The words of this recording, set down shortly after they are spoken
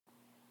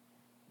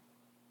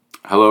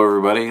Hello,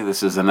 everybody.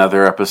 This is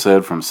another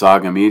episode from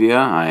Saga Media.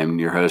 I am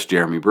your host,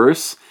 Jeremy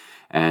Bruce,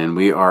 and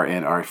we are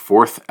in our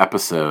fourth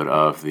episode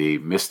of the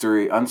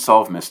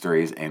Unsolved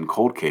Mysteries and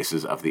Cold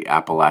Cases of the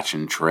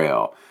Appalachian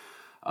Trail.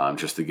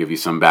 Just to give you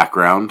some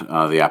background,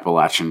 the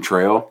Appalachian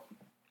Trail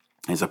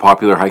is a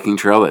popular hiking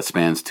trail that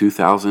spans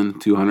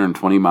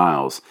 2,220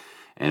 miles,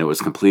 and it was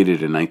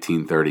completed in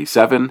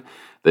 1937.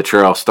 The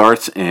trail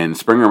starts in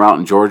Springer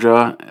Mountain,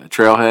 Georgia,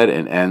 trailhead,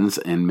 and ends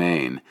in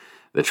Maine.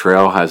 The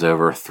trail has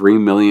over 3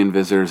 million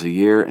visitors a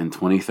year, and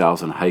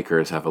 20,000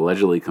 hikers have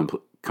allegedly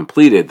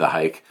completed the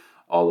hike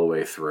all the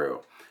way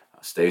through.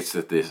 States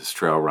that this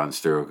trail runs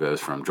through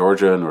goes from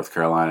Georgia, North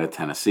Carolina,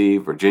 Tennessee,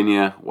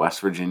 Virginia, West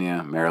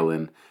Virginia,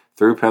 Maryland,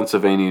 through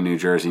Pennsylvania, New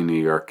Jersey, New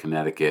York,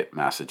 Connecticut,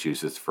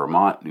 Massachusetts,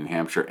 Vermont, New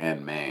Hampshire,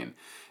 and Maine.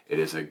 It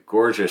is a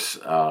gorgeous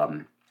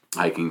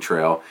hiking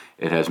trail.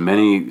 It has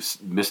many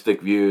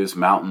mystic views,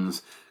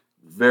 mountains,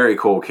 very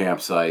cool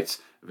campsites,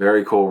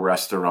 very cool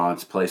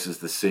restaurants, places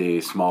to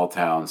see, small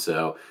towns.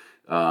 So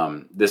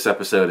this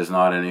episode is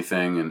not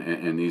anything,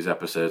 and these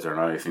episodes are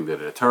not anything to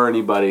deter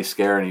anybody,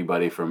 scare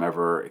anybody from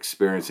ever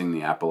experiencing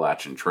the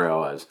Appalachian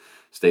Trail. As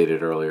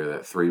stated earlier,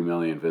 that 3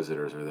 million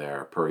visitors are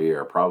there per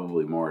year,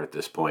 probably more at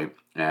this point.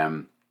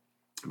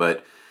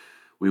 But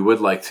we would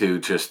like to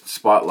just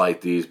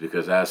spotlight these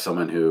because as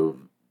someone who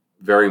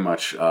very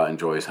much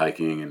enjoys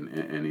hiking and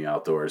in the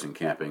outdoors and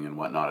camping and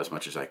whatnot as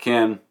much as I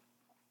can,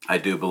 I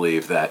do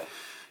believe that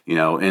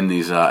in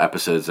these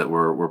episodes that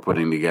we're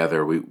putting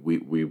together,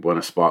 we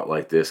want to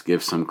spotlight this,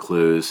 give some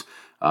clues,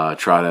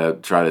 try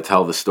to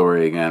tell the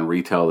story again,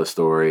 retell the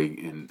story,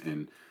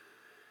 and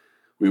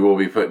we will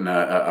be putting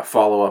a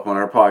follow up on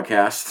our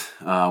podcast.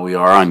 We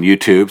are on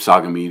YouTube,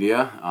 Saga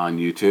Media on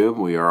YouTube.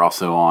 We are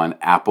also on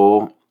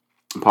Apple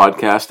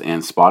Podcast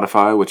and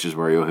Spotify, which is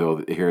where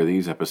you'll hear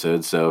these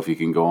episodes. So if you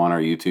can go on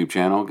our YouTube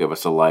channel, give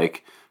us a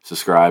like,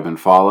 subscribe, and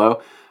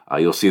follow.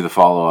 You'll see the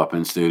follow-up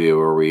in studio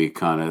where we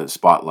kind of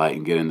spotlight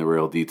and get into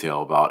real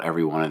detail about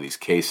every one of these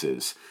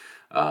cases.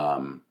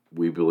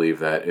 We believe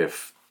that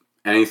if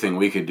anything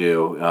we could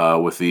do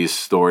with these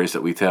stories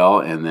that we tell,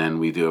 and then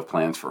we do have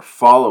plans for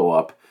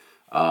follow-up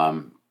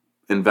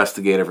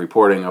investigative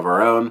reporting of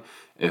our own,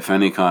 if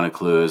any kind of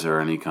clues or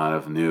any kind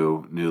of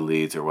new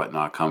leads or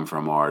whatnot come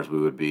from ours, we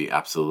would be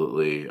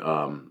absolutely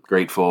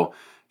grateful,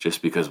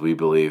 just because we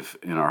believe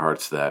in our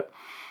hearts that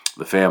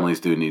the families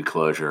do need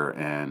closure,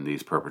 and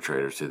these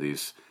perpetrators to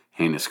these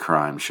heinous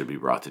crimes should be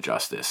brought to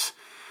justice.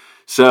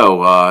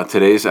 So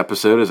today's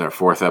episode is our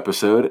fourth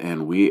episode,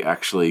 and we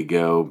actually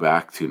go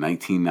back to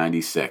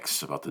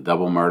 1996 about the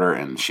double murder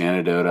in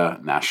Shenandoah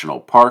National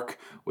Park,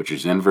 which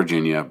is in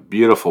Virginia.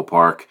 Beautiful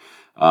park.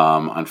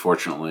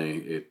 Unfortunately,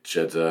 it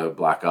sheds a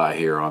black eye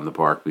here on the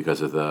park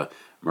because of the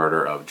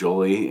murder of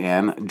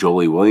Julianne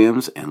Jolie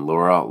Williams and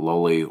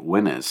Lollie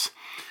Winans.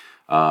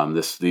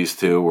 These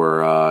two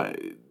were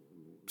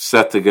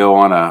set to go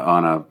on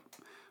a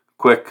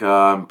quick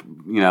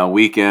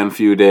weekend,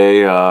 few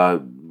day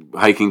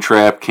hiking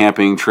trip,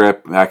 camping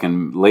trip back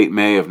in late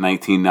May of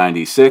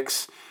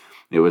 1996.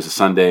 It was a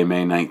Sunday,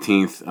 May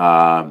 19th,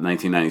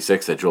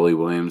 1996, that Jolie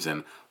Williams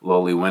and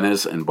Lollie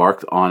Winans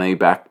embarked on a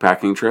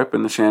backpacking trip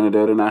in the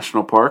Shenandoah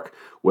National Park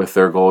with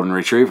their golden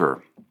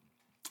retriever.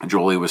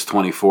 Jolie was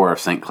 24 of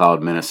St.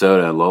 Cloud,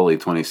 Minnesota, and Lollie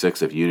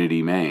 26 of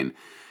Unity, Maine,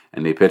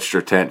 and they pitched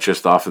her tent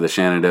just off of the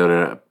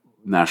Shenandoah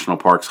National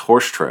Park's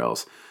horse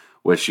trails,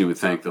 which you would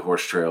think the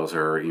horse trails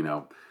are,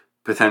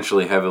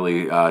 potentially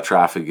heavily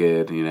trafficked.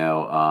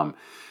 A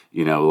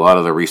lot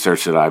of the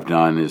research that I've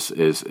done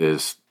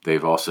is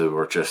they've also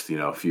were just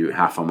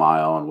half a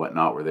mile and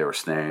whatnot where they were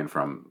staying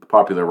from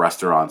popular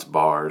restaurants,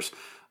 bars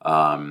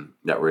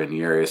that were in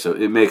the area. So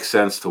it makes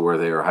sense to where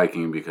they were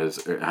hiking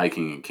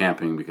and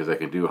camping because they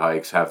can do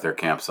hikes, have their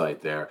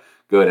campsite there,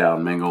 go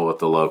down, mingle with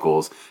the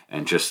locals,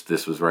 and just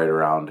this was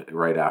around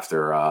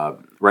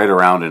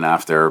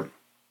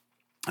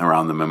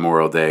the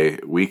Memorial Day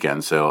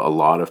weekend. So a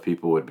lot of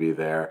people would be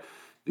there.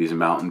 These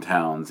mountain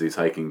towns, these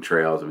hiking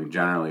trails,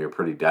 generally are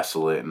pretty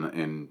desolate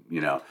and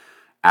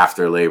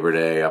after Labor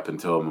Day up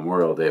until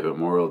Memorial Day, but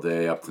Memorial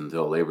Day up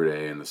until Labor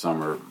Day in the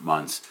summer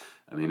months,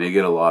 they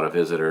get a lot of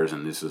visitors,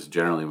 and this is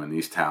generally when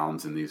these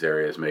towns and these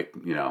areas make, a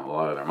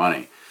lot of their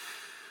money.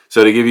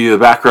 So to give you the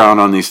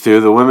background on these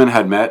two, the women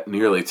had met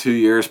nearly 2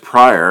 years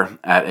prior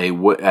at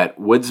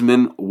Woods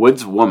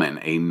Woman,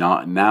 a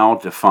now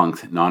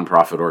defunct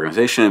nonprofit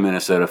organization in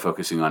Minnesota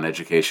focusing on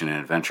education and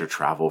adventure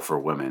travel for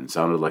women.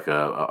 Sounded like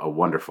a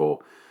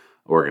wonderful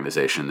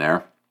organization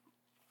there.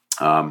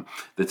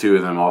 The two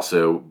of them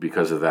also,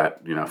 because of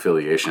that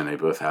affiliation, they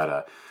both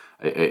had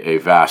a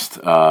vast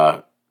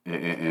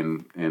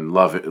and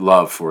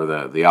love for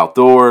the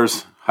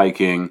outdoors,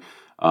 hiking,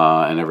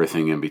 and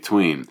everything in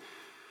between.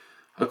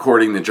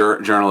 According to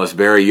journalist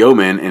Barry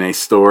Yeoman, in a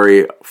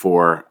story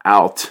for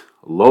Out,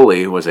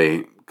 Lollie was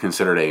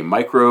considered a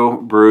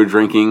micro-brew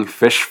drinking,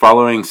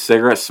 fish-following,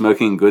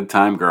 cigarette-smoking,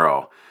 good-time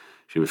girl.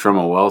 She was from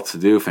a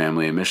well-to-do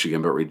family in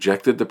Michigan, but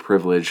rejected the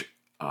privilege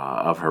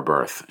of her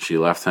birth. She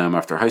left home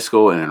after high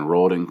school and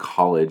enrolled in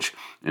college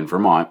in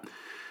Vermont.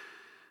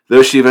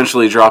 Though she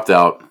eventually dropped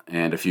out,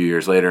 and a few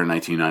years later, in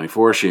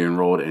 1994, she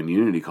enrolled in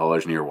Unity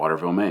College near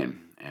Waterville,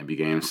 Maine, and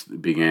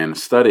began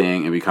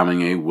studying and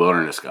becoming a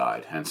wilderness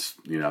guide. Hence,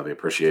 the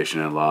appreciation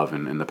and love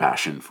and the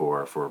passion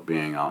for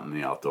being out in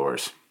the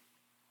outdoors.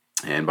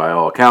 And by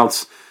all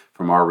accounts,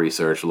 from our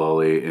research,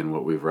 Lollie, and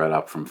what we've read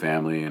up from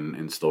family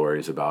and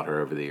stories about her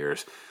over the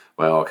years,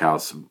 by all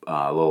accounts,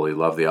 Lollie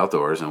loved the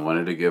outdoors and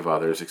wanted to give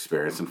others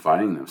experience in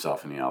finding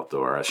themselves in the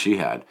outdoor as she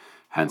had.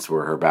 Hence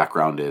where her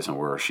background is and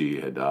where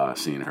she had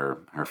seen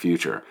her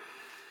future.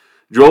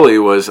 Julie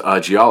was a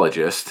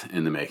geologist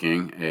in the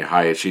making, a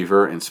high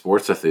achiever and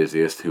sports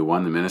enthusiast who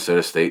won the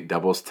Minnesota State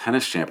doubles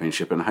tennis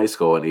championship in high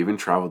school and even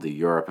traveled to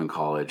Europe in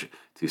college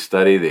to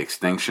study the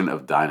extinction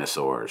of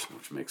dinosaurs,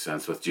 which makes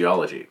sense with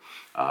geology.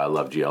 I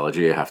love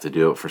geology. I have to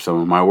do it for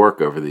some of my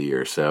work over the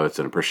years, so it's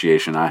an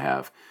appreciation I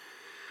have.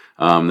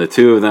 The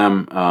two of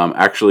them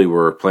actually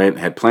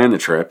had planned the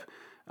trip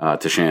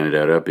to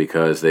Shenandoah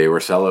because they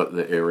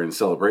were in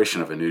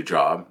celebration of a new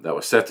job that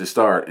was set to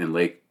start in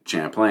Lake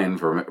Champlain,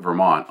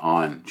 Vermont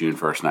on June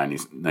 1st,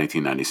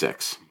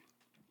 1996.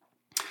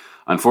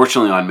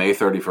 Unfortunately, on May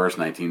 31st,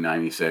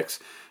 1996,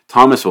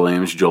 Thomas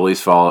Williams,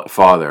 Julie's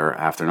father,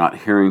 after not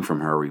hearing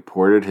from her,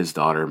 reported his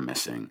daughter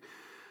missing.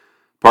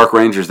 Park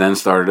rangers then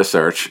started a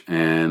search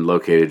and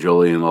located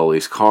Julie and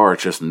Lollie's car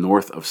just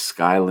north of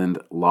Skyland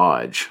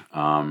Lodge.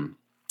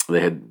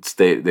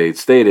 They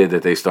stated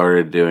that they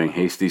started doing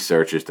hasty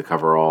searches to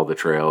cover all the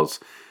trails,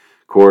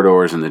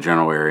 corridors in the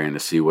general area, and to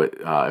see what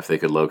if they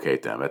could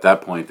locate them. At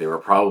that point, they were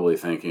probably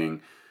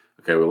thinking,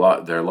 okay,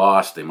 they're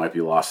lost. They might be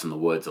lost in the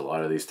woods. A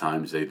lot of these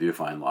times, they do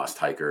find lost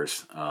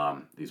hikers.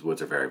 These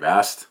woods are very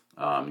vast.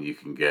 You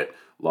can get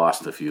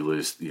lost if you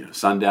lose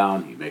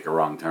sundown. You make a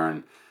wrong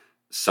turn.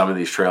 Some of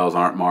these trails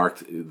aren't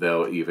marked,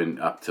 though. Even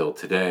up till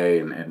today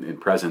and in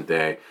present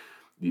day,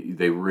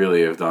 they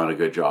really have done a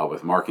good job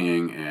with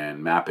marking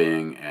and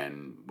mapping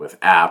and with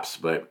apps.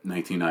 But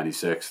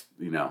 1996,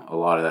 a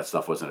lot of that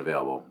stuff wasn't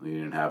available. You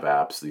didn't have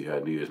apps. You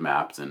had to use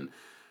maps, and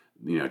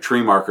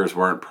tree markers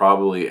weren't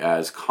probably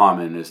as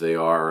common as they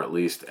are, or at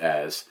least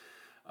as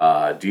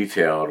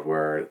detailed,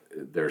 where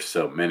there's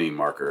so many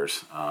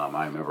markers.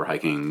 I remember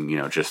hiking,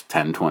 just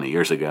 10, 20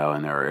 years ago,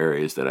 and there are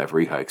areas that I've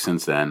rehiked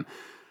since then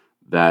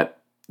that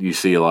you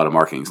see a lot of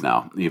markings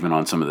now, even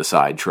on some of the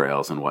side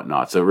trails and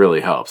whatnot. So it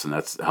really helps, and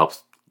that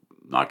helps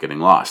not getting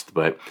lost.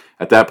 But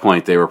at that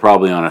point, they were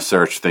probably on a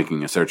search,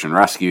 thinking a search and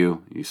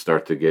rescue. You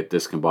start to get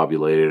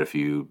discombobulated if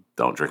you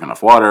don't drink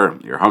enough water,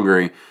 you're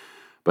hungry.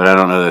 But I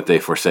don't know that they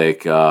foresaw,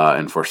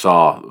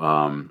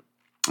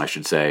 I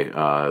should say,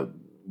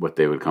 what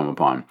they would come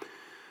upon.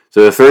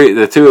 So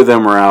the two of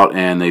them were out,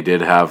 and they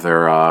did have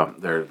their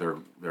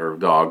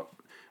dog,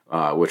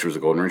 which was a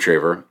golden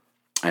retriever.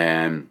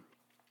 And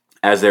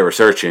as they were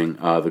searching,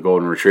 the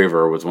golden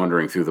retriever was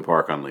wandering through the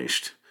park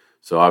unleashed.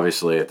 So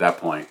obviously, at that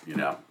point,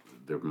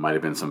 there might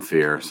have been some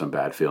fear, some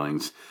bad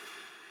feelings.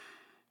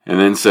 And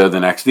then so the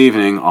next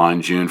evening,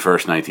 on June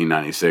 1st,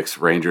 1996,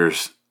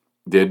 rangers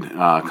did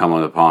come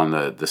upon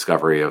the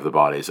discovery of the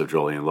bodies of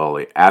Julie and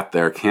Lollie at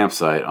their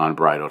campsite on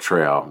Bridle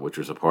Trail, which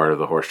was a part of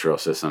the horse trail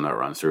system that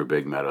runs through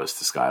Big Meadows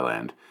to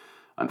Skyland,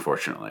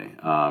 unfortunately.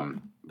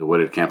 The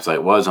wooded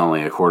campsite was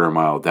only a quarter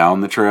mile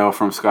down the trail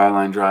from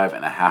Skyline Drive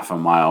and a half a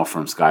mile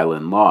from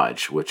Skyland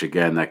Lodge, which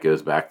again, that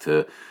goes back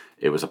to,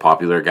 it was a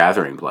popular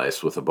gathering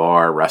place with a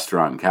bar,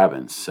 restaurant, and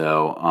cabins.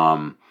 So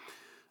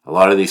a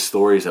lot of these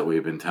stories that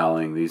we've been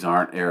telling, these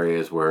aren't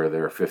areas where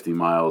they're 50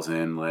 miles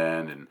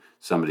inland and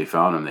somebody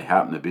found them. They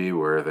happen to be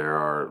where there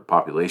are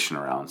population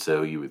around.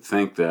 So you would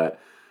think that,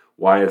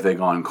 why have they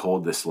gone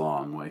cold this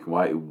long? Like,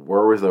 where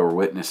were there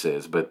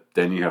witnesses? But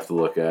then you have to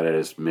look at it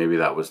as maybe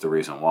that was the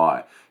reason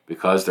why.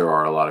 Because there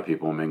are a lot of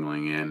people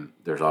mingling in,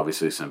 there's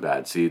obviously some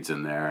bad seeds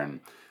in there, and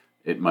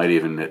it might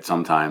even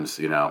sometimes,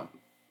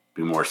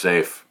 be more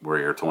safe where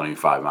you're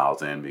 25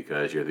 miles in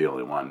because you're the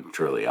only one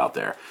truly out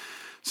there.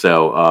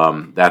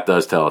 So that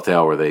does tell a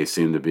tale where they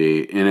seem to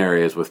be in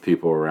areas with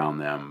people around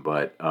them,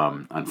 but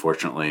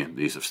unfortunately,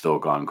 these have still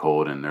gone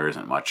cold, and there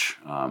isn't much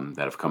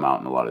that have come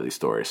out in a lot of these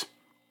stories.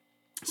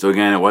 So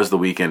again, it was the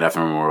weekend after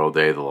Memorial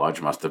Day. The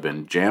lodge must have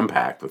been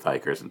jam-packed with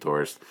hikers and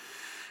tourists,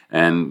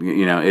 and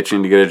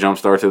itching to get a jump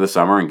start to the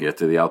summer and get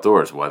to the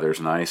outdoors. Weather's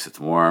nice, it's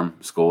warm,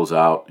 school's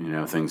out,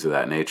 things of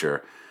that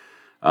nature.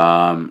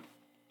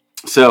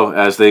 So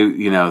as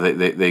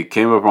they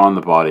came upon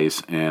the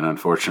bodies, and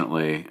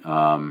unfortunately,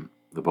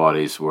 the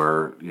bodies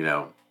were,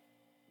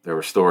 there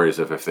were stories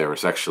of if they were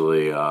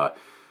sexually, there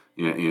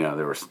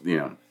were,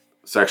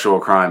 sexual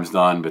crimes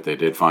done, but they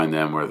did find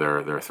them where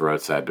their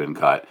throats had been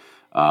cut,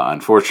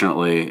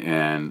 unfortunately,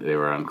 and they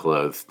were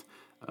unclothed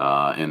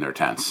in their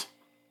tents.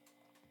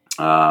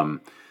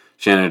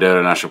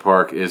 Shenandoah National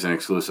Park is an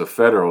exclusive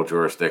federal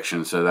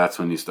jurisdiction, so that's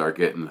when you start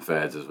getting the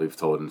feds, as we've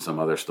told in some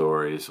other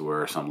stories,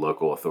 where some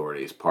local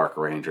authorities, park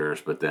rangers,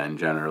 but then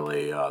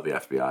generally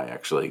the FBI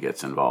actually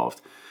gets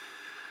involved.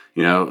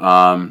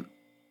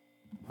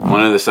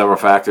 One of the several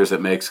factors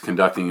that makes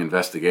conducting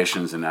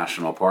investigations in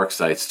national park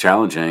sites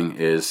challenging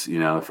is,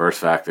 the first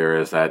factor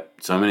is that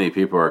so many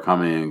people are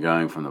coming and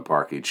going from the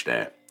park each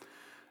day.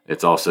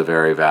 it's also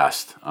very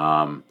vast.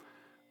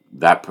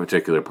 That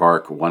particular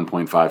park,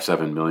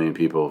 1.57 million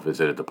people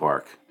visited the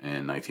park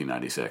in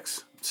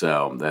 1996.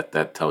 So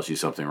that tells you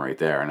something right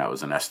there, and that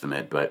was an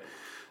estimate, but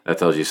that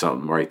tells you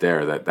something right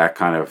there, that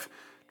kind of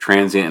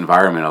transient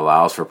environment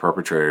allows for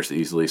perpetrators to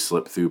easily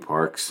slip through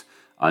parks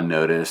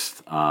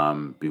unnoticed,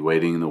 be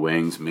waiting in the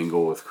wings,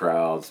 mingle with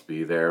crowds,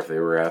 be there if they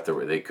were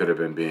they could have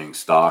been being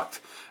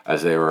stalked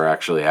as they were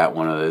actually at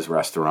one of those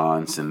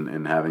restaurants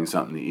and having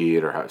something to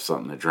eat or have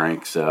something to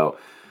drink. So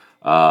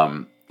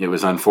it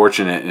was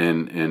unfortunate,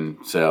 and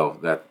so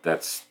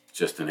that's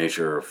just the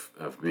nature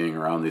of being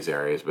around these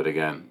areas. But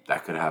again,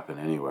 that could happen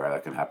anywhere.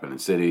 That can happen in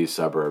cities,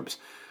 suburbs,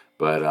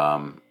 but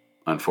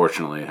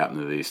unfortunately, it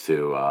happened to these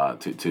two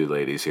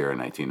ladies here in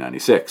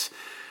 1996.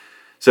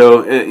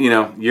 So,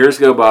 years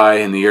go by,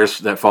 and the years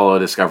that follow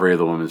discovery of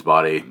the woman's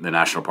body, the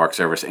National Park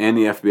Service and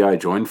the FBI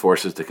joined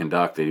forces to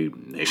conduct a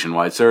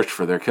nationwide search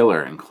for their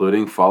killer,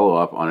 including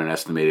follow-up on an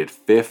estimated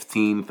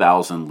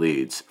 15,000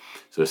 leads.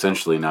 So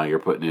essentially, now you're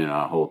putting in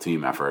a whole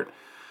team effort.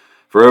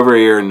 For over a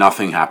year,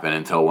 nothing happened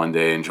until one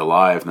day in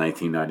July of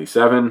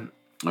 1997,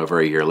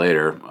 over a year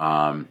later,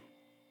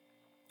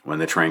 when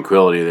the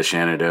tranquility of the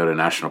Shenandoah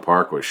National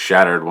Park was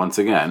shattered once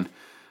again.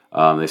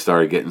 They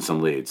started getting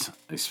some leads.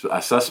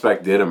 A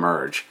suspect did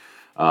emerge.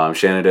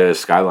 Shenandoah's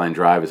Skyline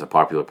Drive is a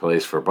popular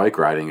place for bike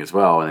riding as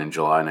well, and in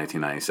July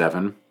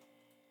 1997,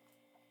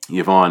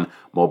 Yvonne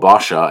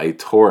Mulbasha, a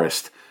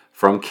tourist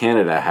from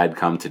Canada, had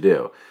come to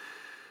do.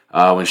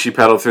 When she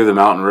pedaled through the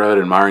mountain road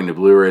admiring the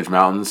Blue Ridge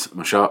Mountains,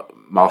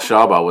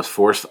 Malshaba was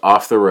forced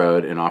off the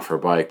road and off her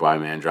bike by a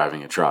man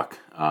driving a truck.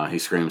 He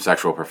screamed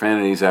sexual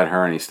profanities at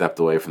her, and he stepped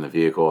away from the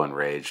vehicle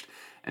enraged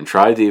and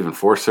tried to even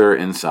force her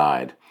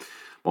inside.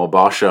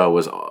 Mulbasha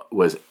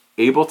was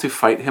able to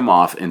fight him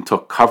off and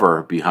took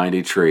cover behind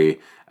a tree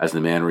as the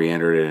man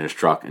re-entered in his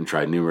truck and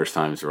tried numerous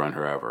times to run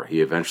her over.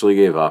 He eventually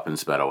gave up and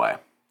sped away.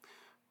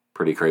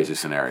 Pretty crazy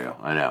scenario,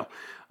 I know.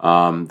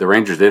 The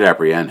Rangers did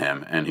apprehend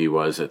him, and he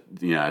was, as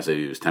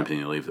he was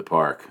attempting to leave the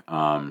park.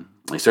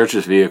 They searched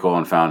his vehicle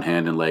and found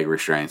hand and leg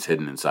restraints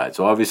hidden inside.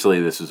 So obviously,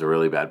 this was a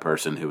really bad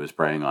person who was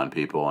preying on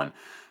people, and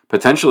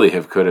potentially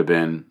could have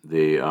been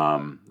the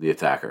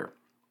attacker.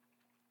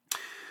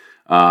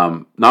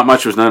 Not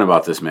much was known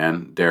about this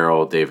man,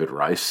 Daryl David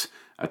Rice.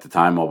 At the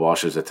time of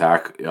Mulbasha's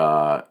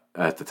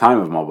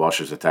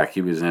attack,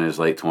 he was in his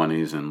late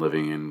 20s and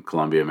living in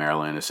Columbia,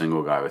 Maryland, a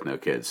single guy with no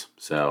kids.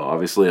 So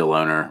obviously a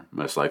loner,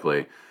 most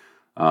likely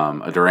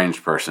a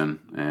deranged person,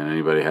 and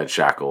anybody had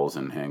shackles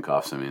and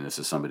handcuffs. I mean, this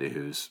is somebody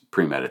who's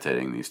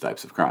premeditating these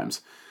types of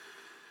crimes.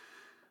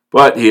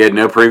 But he had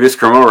no previous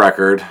criminal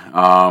record,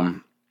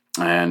 and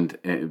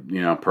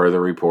per the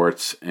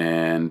reports,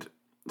 and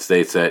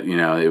states that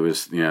it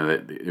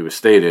was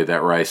stated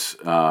that Rice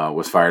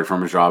was fired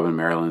from his job in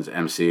Maryland's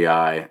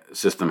MCI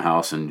System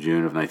House in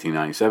June of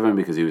 1997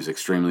 because he was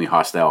extremely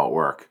hostile at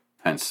work.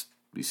 Hence,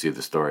 you see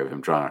the story of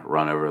him trying to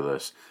run over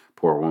this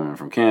poor woman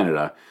from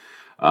Canada.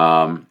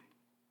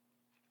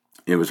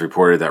 It was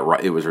reported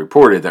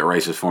that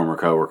Rice's former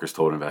coworkers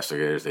told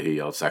investigators that he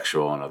yelled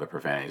sexual and other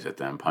profanities at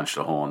them, punched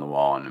a hole in the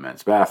wall in the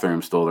men's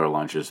bathroom, stole their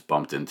lunches,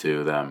 bumped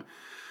into them,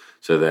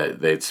 so that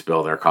they'd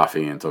spill their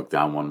coffee and took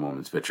down one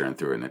woman's pitcher and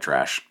threw it in the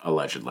trash,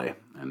 allegedly.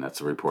 And that's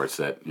the reports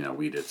that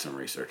we did some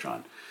research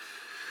on.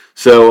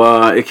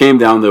 So it came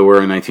down to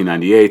where in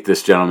 1998,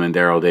 this gentleman,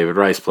 Daryl David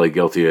Rice, pled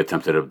guilty to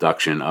attempted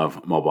abduction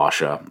of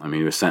Mulbasha. I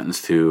mean, he was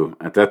sentenced to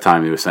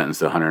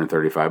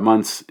 135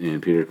 months in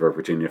Petersburg,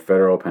 Virginia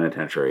Federal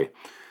Penitentiary.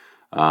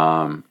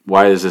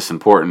 Why is this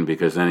important?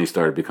 Because then he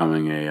started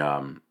becoming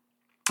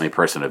a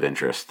person of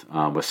interest.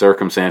 With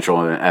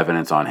circumstantial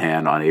evidence on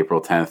hand on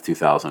April 10th,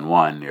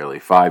 2001, nearly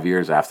 5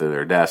 years after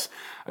their deaths,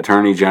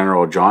 Attorney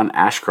General John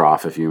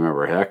Ashcroft, if you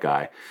remember that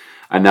guy,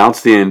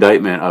 announced the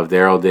indictment of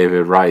Daryl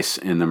David Rice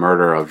in the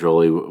murder of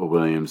Jolie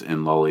Williams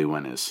and Lollie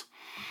Winans.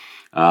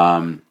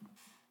 In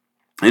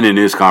a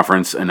news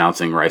conference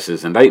announcing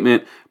Rice's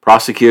indictment,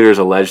 prosecutors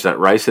alleged that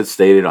Rice had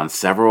stated on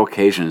several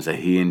occasions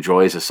that he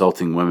enjoys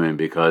assaulting women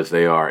because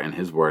they are, in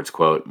his words,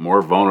 quote,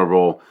 more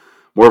vulnerable,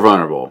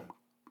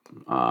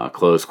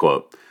 close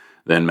quote,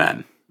 than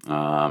men.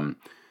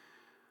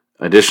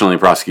 Additionally,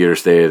 prosecutors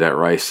stated that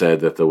Rice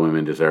said that the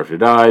women deserved to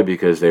die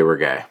because they were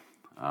gay.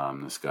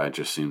 This guy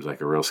just seems like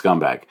a real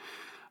scumbag.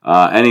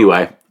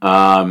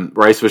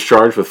 Rice was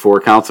charged with 4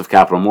 counts of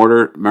capital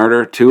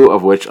murder, 2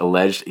 of which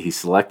alleged he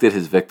selected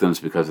his victims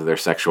because of their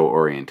sexual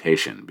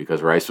orientation.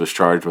 Because Rice was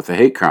charged with a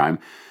hate crime,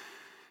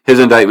 his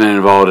indictment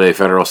involved a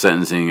federal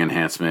sentencing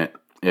enhancement.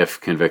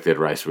 If convicted,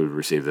 Rice would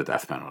receive the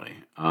death penalty.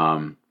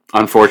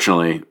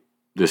 Unfortunately,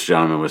 this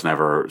gentleman was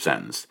never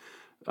sentenced.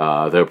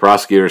 Though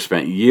prosecutors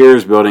spent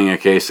years building a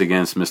case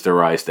against Mr.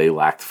 Rice, they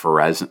lacked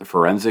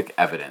forensic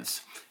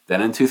evidence.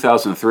 Then in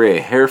 2003,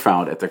 a hair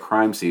found at the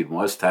crime scene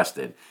was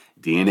tested.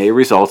 DNA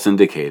results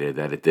indicated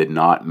that it did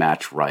not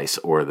match Rice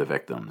or the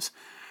victims.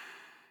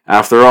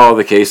 After all,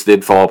 the case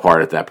did fall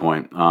apart at that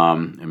point.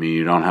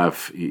 You don't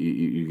have,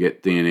 you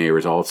get DNA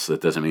results. That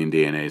doesn't mean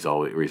DNA's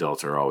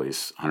results are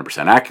always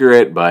 100%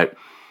 accurate, but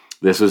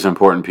This was an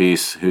important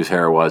piece. Whose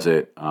hair was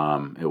it?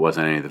 It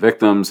wasn't any of the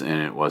victims,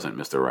 and it wasn't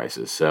Mr.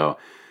 Rice's. So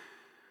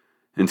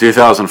in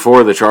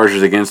 2004, the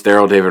charges against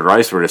Daryl David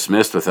Rice were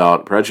dismissed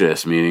without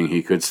prejudice, meaning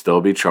he could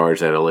still be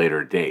charged at a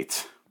later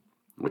date,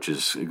 which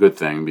is a good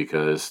thing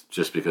because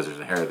just because there's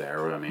a hair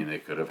there, I mean, they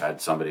could have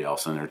had somebody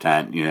else in their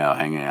tent,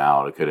 hanging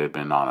out. It could have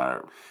been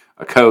on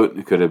a coat.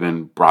 It could have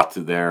been brought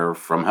to there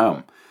from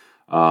home.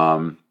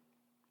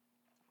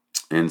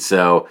 And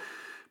so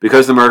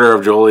because the murder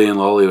of Jolie and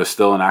Lollie was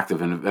still an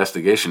active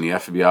investigation, the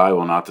FBI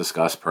will not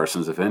discuss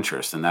persons of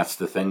interest. And that's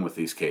the thing with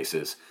these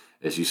cases,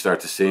 is you start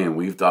to see, and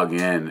we've dug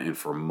in and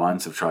for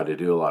months have tried to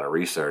do a lot of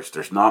research.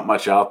 There's not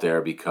much out there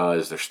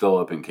because they're still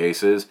open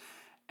cases,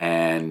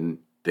 and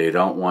they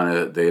don't want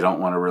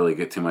to really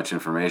get too much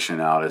information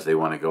out, as they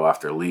want to go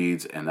after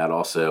leads. And that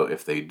also,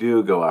 if they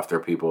do go after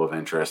people of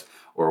interest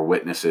or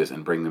witnesses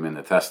and bring them in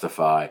to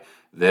testify,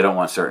 they don't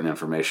want certain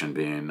information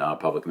being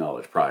public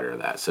knowledge prior to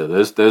that. So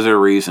those are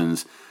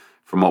reasons,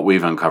 from what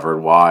we've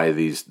uncovered, why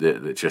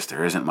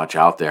there isn't much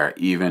out there,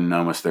 even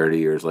almost 30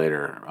 years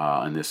later,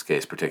 in this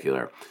case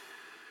particular.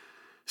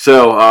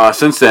 So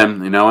since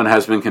then, no one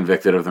has been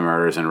convicted of the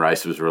murders, and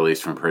Rice was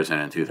released from prison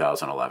in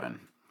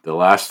 2011. The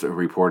last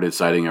reported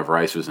sighting of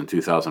Rice was in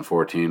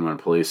 2014, when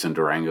police in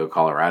Durango,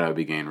 Colorado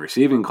began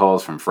receiving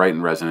calls from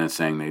frightened residents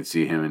saying they'd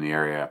see him in the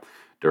area.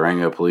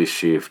 Durango Police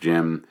Chief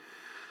Jim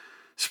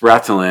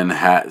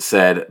Spratlin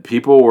said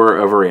people were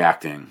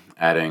overreacting,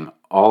 adding,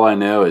 "All I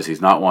know is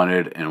he's not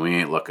wanted and we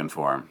ain't looking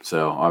for him."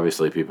 So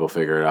obviously people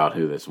figured out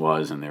who this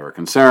was and they were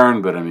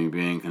concerned, but I mean,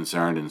 being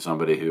concerned in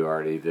somebody who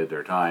already did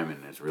their time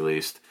and is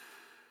released,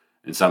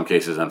 in some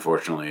cases,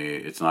 unfortunately,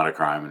 it's not a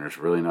crime and there's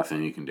really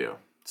nothing you can do.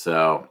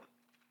 So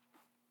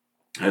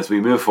as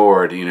we move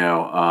forward,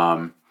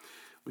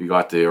 we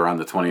got to around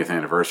the 20th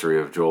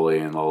anniversary of Jolie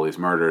and Lollie's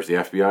murders. The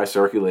FBI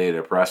circulated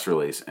a press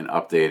release and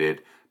updated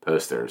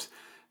posters.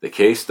 "The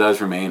case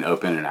does remain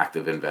open and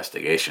active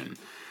investigation,"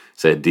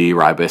 said Dee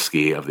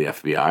Rybisky of the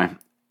FBI.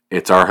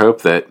 "It's our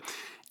hope that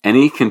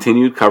any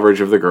continued coverage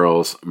of the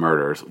girls'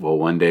 murders will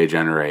one day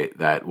generate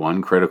that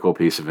one critical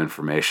piece of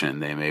information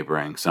they may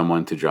bring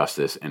someone to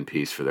justice and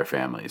peace for their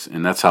families."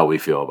 And that's how we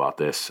feel about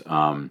this.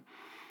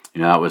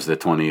 That was the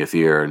 20th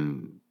year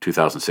in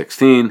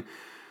 2016.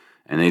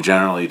 And they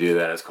generally do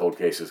that as cold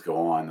cases go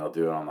on. They'll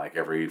do it on like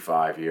every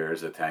 5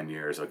 years or 10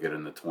 years. They'll get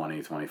in the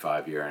 20,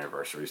 25-year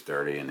anniversaries,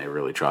 30, and they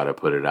really try to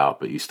put it out.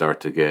 But you start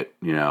to get,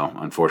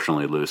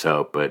 unfortunately lose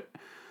hope. But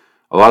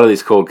a lot of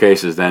these cold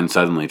cases then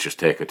suddenly just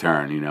take a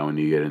turn, when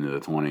you get into the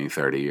 20,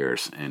 30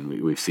 years. And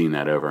we've seen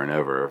that over and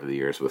over the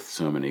years with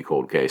so many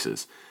cold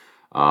cases.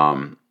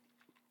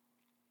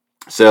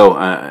 So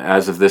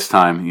as of this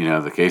time,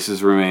 the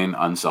cases remain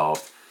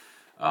unsolved.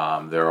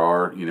 There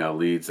are,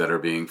 leads that are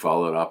being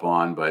followed up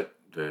on, but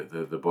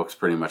the book's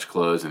pretty much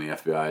closed and the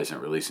FBI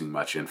isn't releasing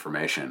much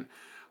information.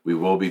 We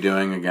will be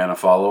doing, again, a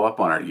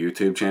follow-up on our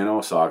YouTube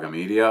channel, Saga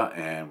Media,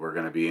 and we're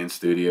going to be in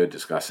studio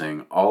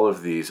discussing all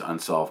of these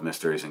unsolved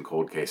mysteries and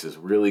cold cases,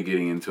 really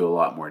getting into a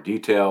lot more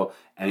detail.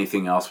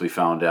 Anything else we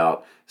found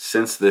out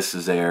since this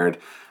is aired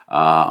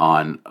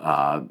in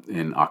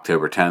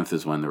October 10th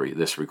is when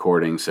this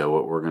recording. So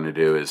what we're going to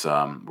do is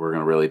we're going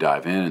to really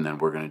dive in, and then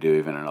we're going to do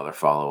even another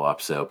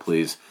follow-up. So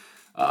please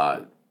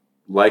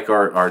like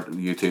our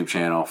YouTube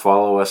channel,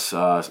 follow us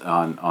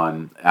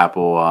on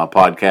Apple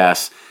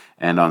Podcasts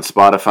and on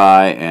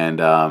Spotify,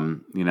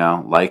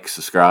 and like,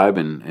 subscribe,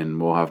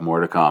 and we'll have more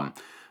to come.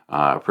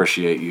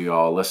 Appreciate you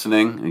all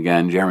listening.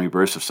 Again, Jeremy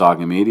Bruce of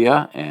Saga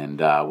Media, and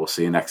we'll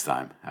see you next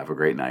time. Have a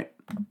great night.